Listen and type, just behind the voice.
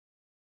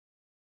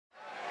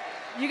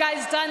You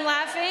guys done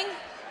laughing?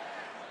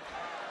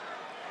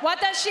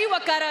 Watashi wa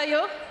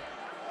karayo.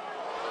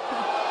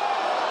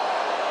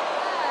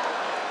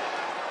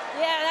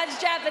 Yeah, that's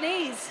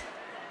Japanese.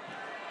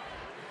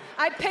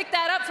 I picked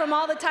that up from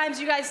all the times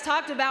you guys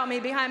talked about me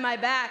behind my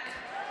back.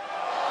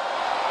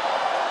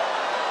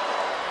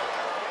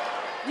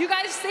 You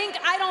guys think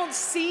I don't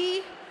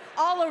see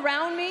all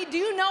around me? Do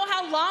you know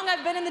how long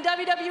I've been in the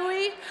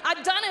WWE?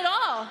 I've done it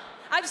all.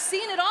 I've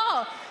seen it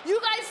all. You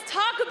guys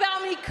talk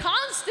about me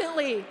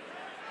constantly.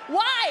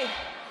 Why?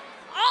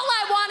 All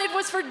I wanted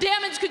was for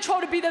Damage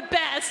Control to be the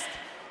best.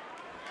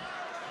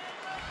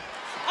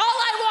 All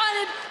I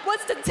wanted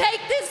was to take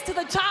this to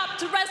the top,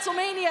 to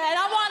WrestleMania, and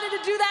I wanted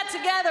to do that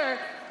together.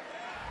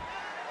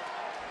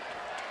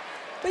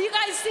 But you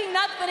guys see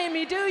nothing in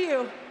me, do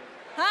you?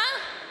 Huh?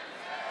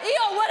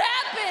 IYO, what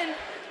happened?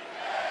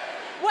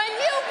 When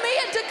you, me,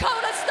 and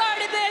Dakota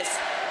started this,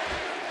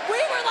 we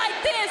were like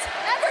this.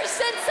 Ever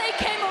since they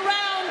came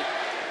around,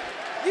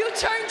 you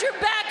turned your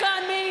back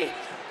on me.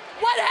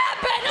 What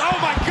happened? Oh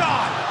my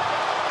God!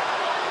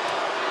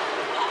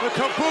 The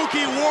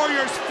Kabuki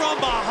Warriors from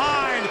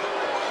behind,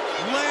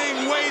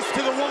 laying waste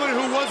to the woman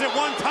who was at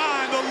one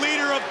time the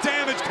leader of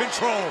Damage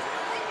Control.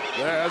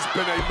 There has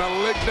been a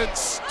malignant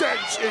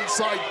stench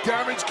inside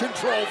Damage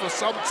Control for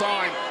some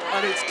time,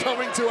 and it's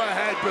coming to a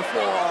head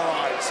before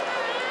our eyes.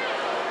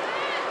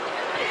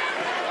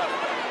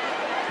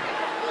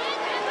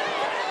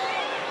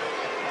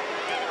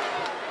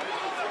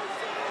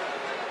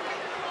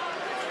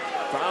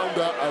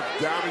 Founder of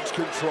Damage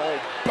Control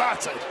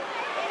battered.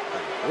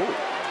 Ooh.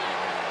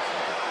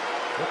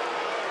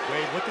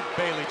 Wade, what did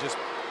Bayley just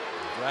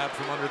grab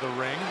from under the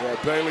ring? Yeah,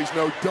 Bayley's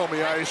no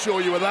dummy, I assure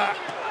you of that.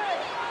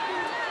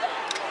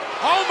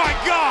 Oh my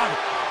God!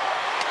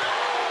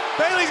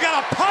 Bayley's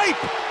got a pipe!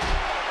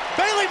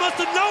 Bayley must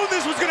have known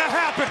this was gonna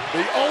happen!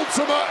 The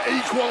ultimate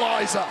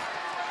equalizer.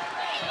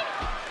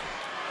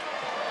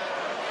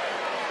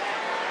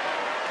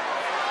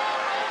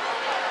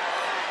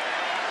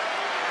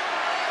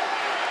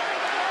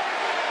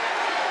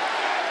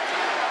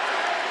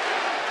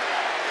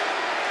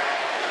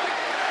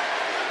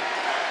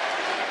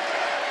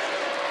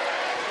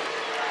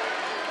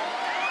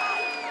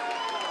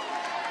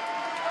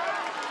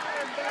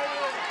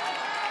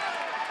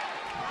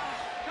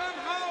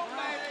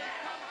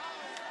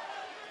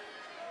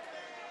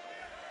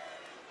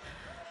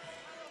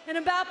 And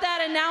about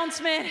that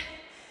announcement,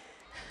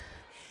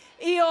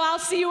 IYO, I'll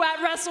see you at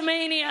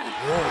WrestleMania.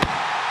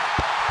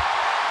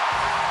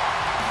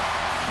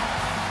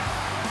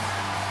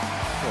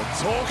 Well,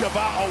 talk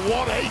about a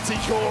 180,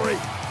 Corey.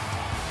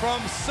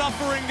 From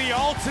suffering the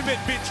ultimate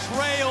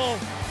betrayal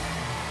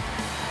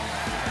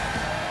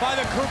by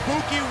the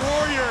Kabuki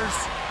Warriors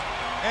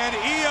and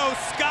IYO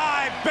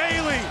SKY,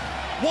 Bayley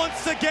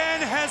once again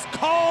has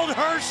called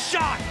her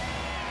shot.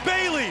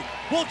 Bayley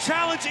will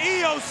challenge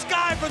IYO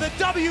SKY for the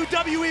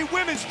WWE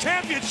Women's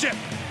Championship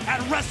at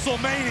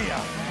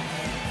WrestleMania.